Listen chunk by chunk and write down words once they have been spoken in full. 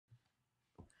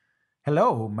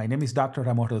Hello, my name is Dr.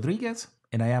 Ramon Rodriguez,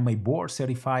 and I am a board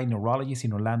certified neurologist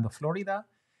in Orlando, Florida,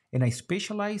 and I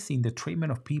specialize in the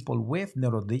treatment of people with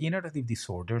neurodegenerative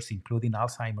disorders, including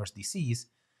Alzheimer's disease.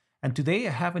 And today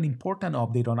I have an important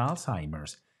update on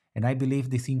Alzheimer's, and I believe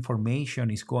this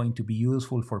information is going to be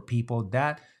useful for people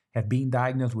that have been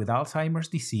diagnosed with Alzheimer's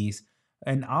disease,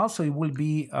 and also it will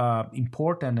be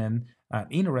important and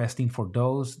interesting for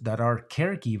those that are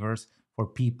caregivers for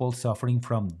people suffering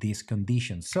from this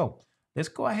condition. So, let's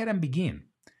go ahead and begin.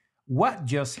 What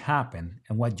just happened?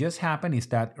 And what just happened is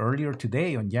that earlier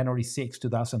today, on January 6,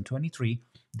 2023,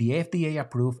 the FDA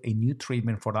approved a new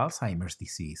treatment for Alzheimer's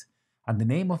disease. And the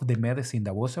name of the medicine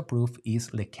that was approved is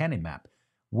Lecanemab,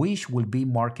 which will be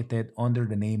marketed under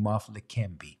the name of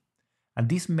Leqembi. And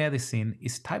this medicine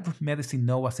is type of medicine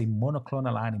known as a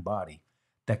monoclonal antibody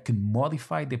that can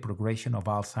modify the progression of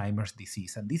Alzheimer's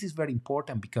disease. And this is very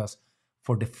important because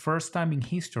for the first time in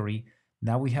history,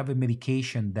 now we have a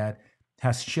medication that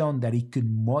has shown that it could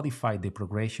modify the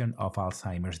progression of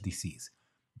Alzheimer's disease.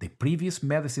 The previous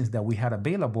medicines that we had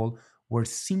available were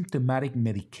symptomatic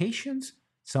medications,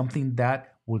 something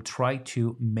that will try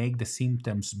to make the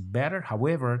symptoms better.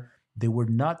 However, they were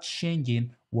not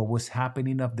changing what was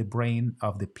happening of the brain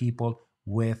of the people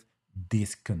with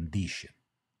this condition.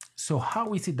 So,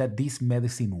 how is it that this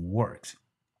medicine works?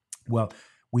 Well,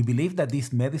 we believe that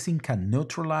this medicine can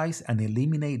neutralize and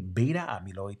eliminate beta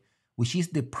amyloid, which is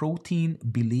the protein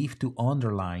believed to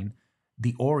underline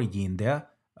the origin, the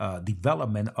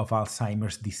development of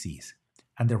Alzheimer's disease.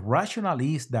 And the rationale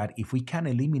is that if we can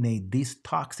eliminate this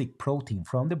toxic protein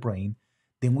from the brain,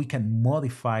 then we can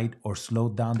modify or slow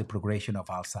down the progression of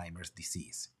Alzheimer's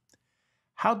disease.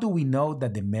 How do we know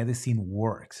that the medicine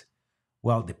works?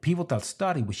 Well, the pivotal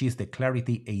study, which is the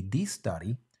Clarity AD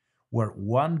study, where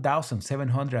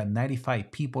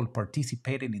 1,795 people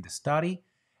participated in the study.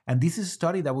 And this is a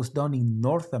study that was done in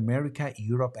North America,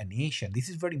 Europe, and Asia. This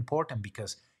is very important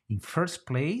because in first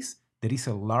place, there is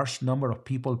a large number of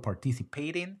people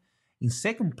participating. In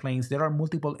second place, there are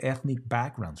multiple ethnic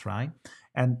backgrounds, right?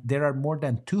 And there are more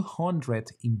than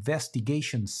 200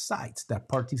 investigation sites that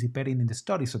participated in the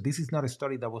study. So this is not a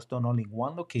study that was done only in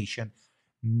one location.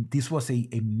 This was a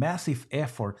massive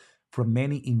effort from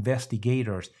many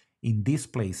investigators in these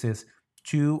places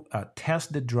to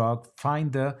test the drug,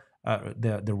 find the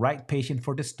right patient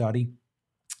for the study,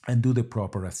 and do the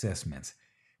proper assessments.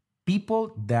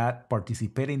 People that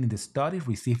participated in the study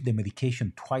received the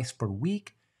medication twice per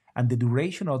week, and the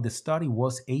duration of the study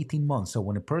was 18 months. So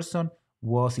when a person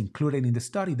was included in the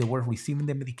study, they were receiving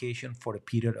the medication for a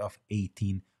period of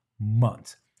 18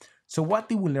 months. So what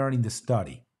did we learn in the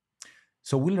study?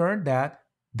 So we learned that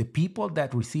the people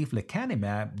that received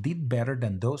lecanemab did better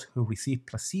than those who received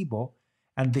placebo,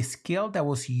 and the scale that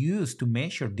was used to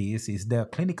measure this is the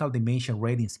Clinical Dementia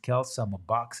Rating Scale Sum of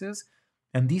Boxes,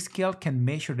 and this scale can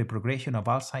measure the progression of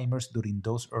Alzheimer's during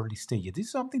those early stages. This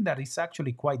is something that is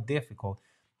actually quite difficult,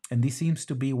 and this seems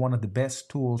to be one of the best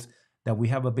tools that we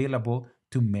have available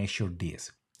to measure this.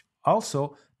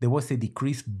 Also, there was a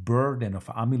decreased burden of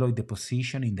amyloid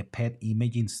deposition in the PET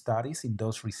imaging studies in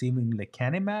those receiving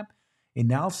lecanemab, and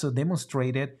also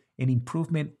demonstrated an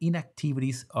improvement in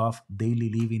activities of daily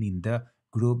living in the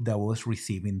group that was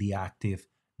receiving the active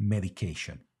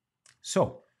medication.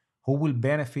 So, who will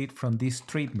benefit from this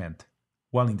treatment?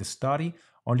 Well, in the study,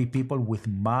 only people with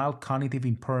mild cognitive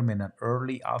impairment and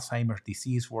early Alzheimer's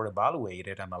disease were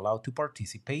evaluated and allowed to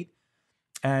participate.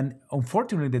 And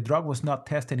unfortunately, the drug was not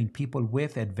tested in people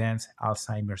with advanced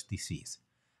Alzheimer's disease.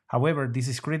 However, this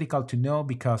is critical to know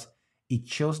because it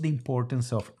shows the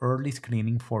importance of early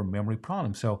screening for memory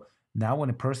problems. So now when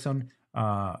a person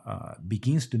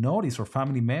begins to notice, or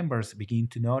family members begin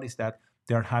to notice that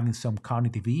they're having some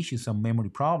cognitive issues, some memory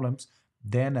problems,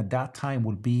 then at that time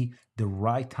will be the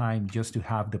right time just to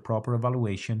have the proper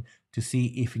evaluation to see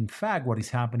if in fact what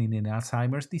is happening in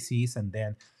Alzheimer's disease, and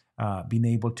then being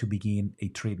able to begin a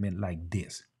treatment like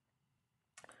this.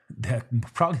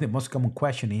 Probably the most common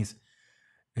question is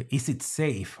it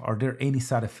safe? Are there any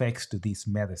side effects to these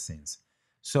medicines?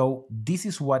 So this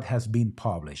is what has been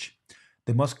published.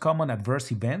 The most common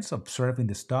adverse events observed in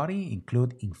the study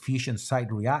include infusion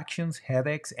site reactions,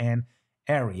 headaches, and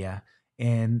ARIA.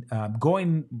 And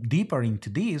going deeper into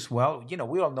this, well,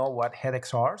 we all know what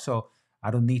headaches are, so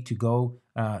I don't need to go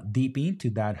deep into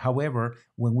that. However,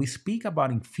 when we speak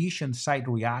about infusion site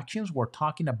reactions, we're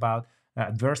talking about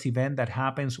adverse event that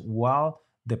happens while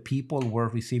the people were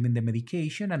receiving the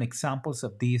medication, and examples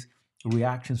of these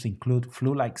reactions include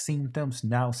flu-like symptoms,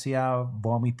 nausea,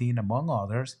 vomiting, among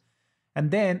others. And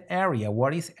then ARIA.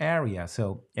 What is ARIA?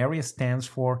 So ARIA stands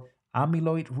for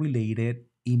amyloid-related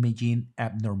imaging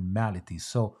abnormalities.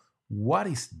 So what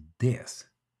is this?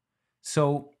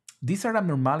 So these are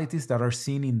abnormalities that are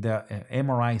seen in the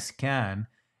MRI scan,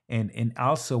 and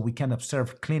also we can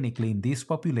observe clinically in this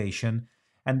population.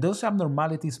 And those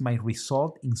abnormalities might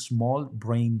result in small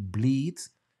brain bleeds.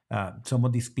 Some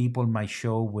of these people might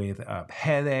show with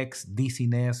headaches,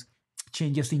 dizziness,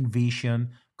 changes in vision,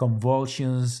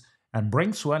 convulsions, and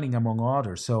brain swelling, among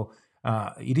others. So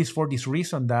it is for this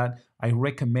reason that I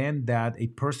recommend that a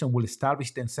person will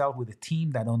establish themselves with a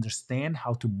team that understand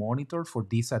how to monitor for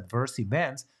these adverse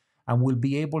events and will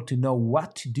be able to know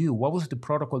what to do. What was the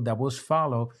protocol that was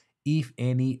followed if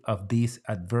any of these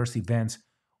adverse events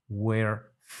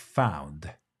were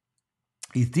found?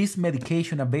 Is this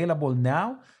medication available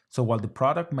now? So while the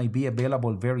product might be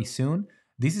available very soon,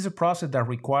 this is a process that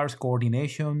requires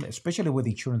coordination, especially with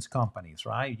insurance companies,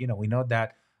 right? We know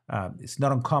that it's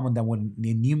not uncommon that when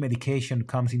a new medication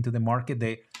comes into the market,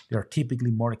 they are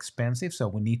typically more expensive. So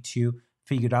we need to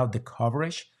figure out the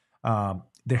coverage.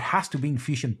 There has to be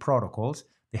infusion protocols.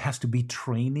 There has to be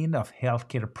training of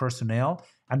healthcare personnel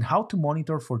and how to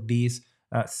monitor for these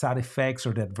side effects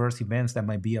or the adverse events that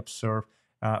might be observed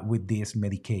with this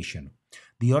medication.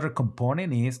 The other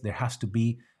component is there has to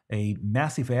be a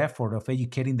massive effort of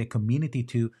educating the community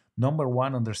to, number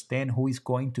one, understand who is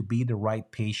going to be the right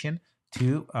patient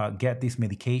to get this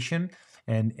medication.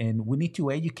 And we need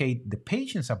to educate the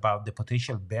patients about the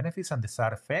potential benefits and the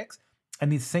side effects.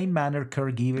 And in the same manner,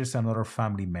 caregivers and other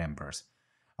family members.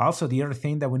 Also, the other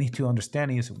thing that we need to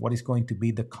understand is what is going to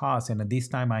be the cost. And at this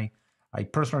time, I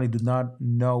personally do not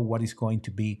know what is going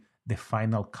to be the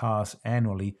final cost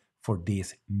annually for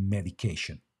this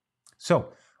medication.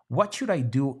 So, what should I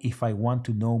do if I want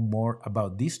to know more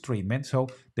about this treatment? So,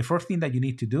 the first thing that you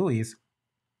need to do is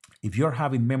if you're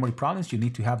having memory problems, you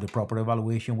need to have the proper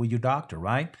evaluation with your doctor,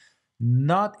 right?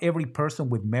 Not every person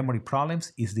with memory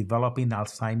problems is developing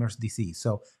Alzheimer's disease.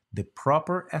 So, the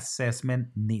proper assessment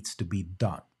needs to be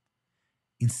done.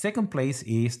 In second place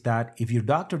is that if your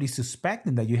doctor is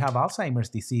suspecting that you have Alzheimer's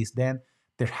disease, then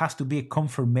there has to be a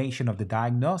confirmation of the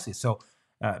diagnosis. So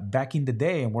back in the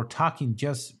day, and we're talking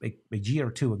just a year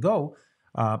or two ago,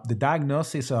 the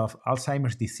diagnosis of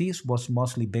Alzheimer's disease was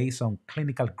mostly based on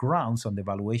clinical grounds on the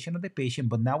evaluation of the patient.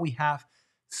 But now we have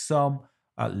some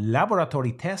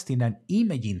laboratory testing and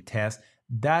imaging tests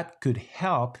that could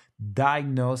help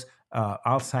diagnose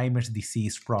Alzheimer's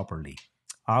disease properly.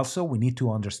 Also, we need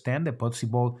to understand the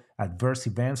possible adverse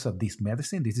events of this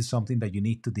medicine. This is something that you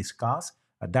need to discuss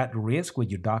at that risk with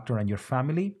your doctor and your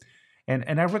family.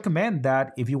 And I recommend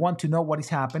that if you want to know what is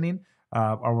happening,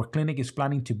 our clinic is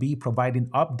planning to be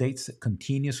providing updates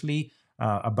continuously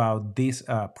about this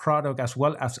product as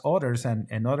well as others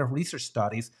and other research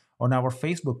studies on our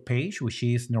Facebook page, which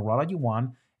is Neurology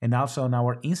One, and also on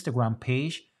our Instagram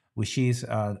page, which is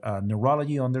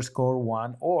neurology underscore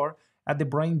one, or at the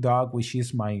Brain Dog, which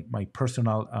is my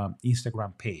personal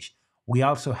Instagram page. We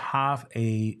also have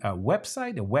a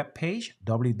website, a web page,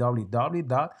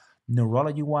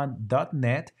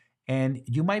 www.neurologyone.net, and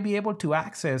you might be able to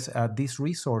access these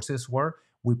resources where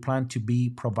we plan to be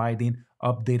providing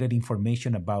updated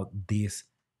information about these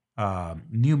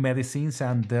new medicines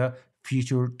and the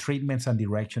future treatments and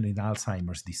direction in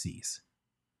Alzheimer's disease.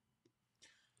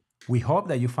 We hope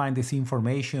that you find this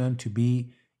information to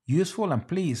be useful, and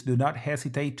please do not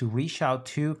hesitate to reach out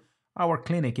to our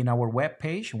clinic in our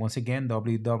webpage. Once again,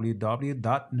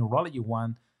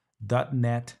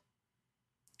 www.neurologyone.net,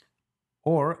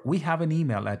 or we have an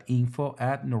email at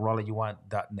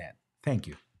info@neurologyone.net. Thank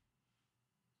you.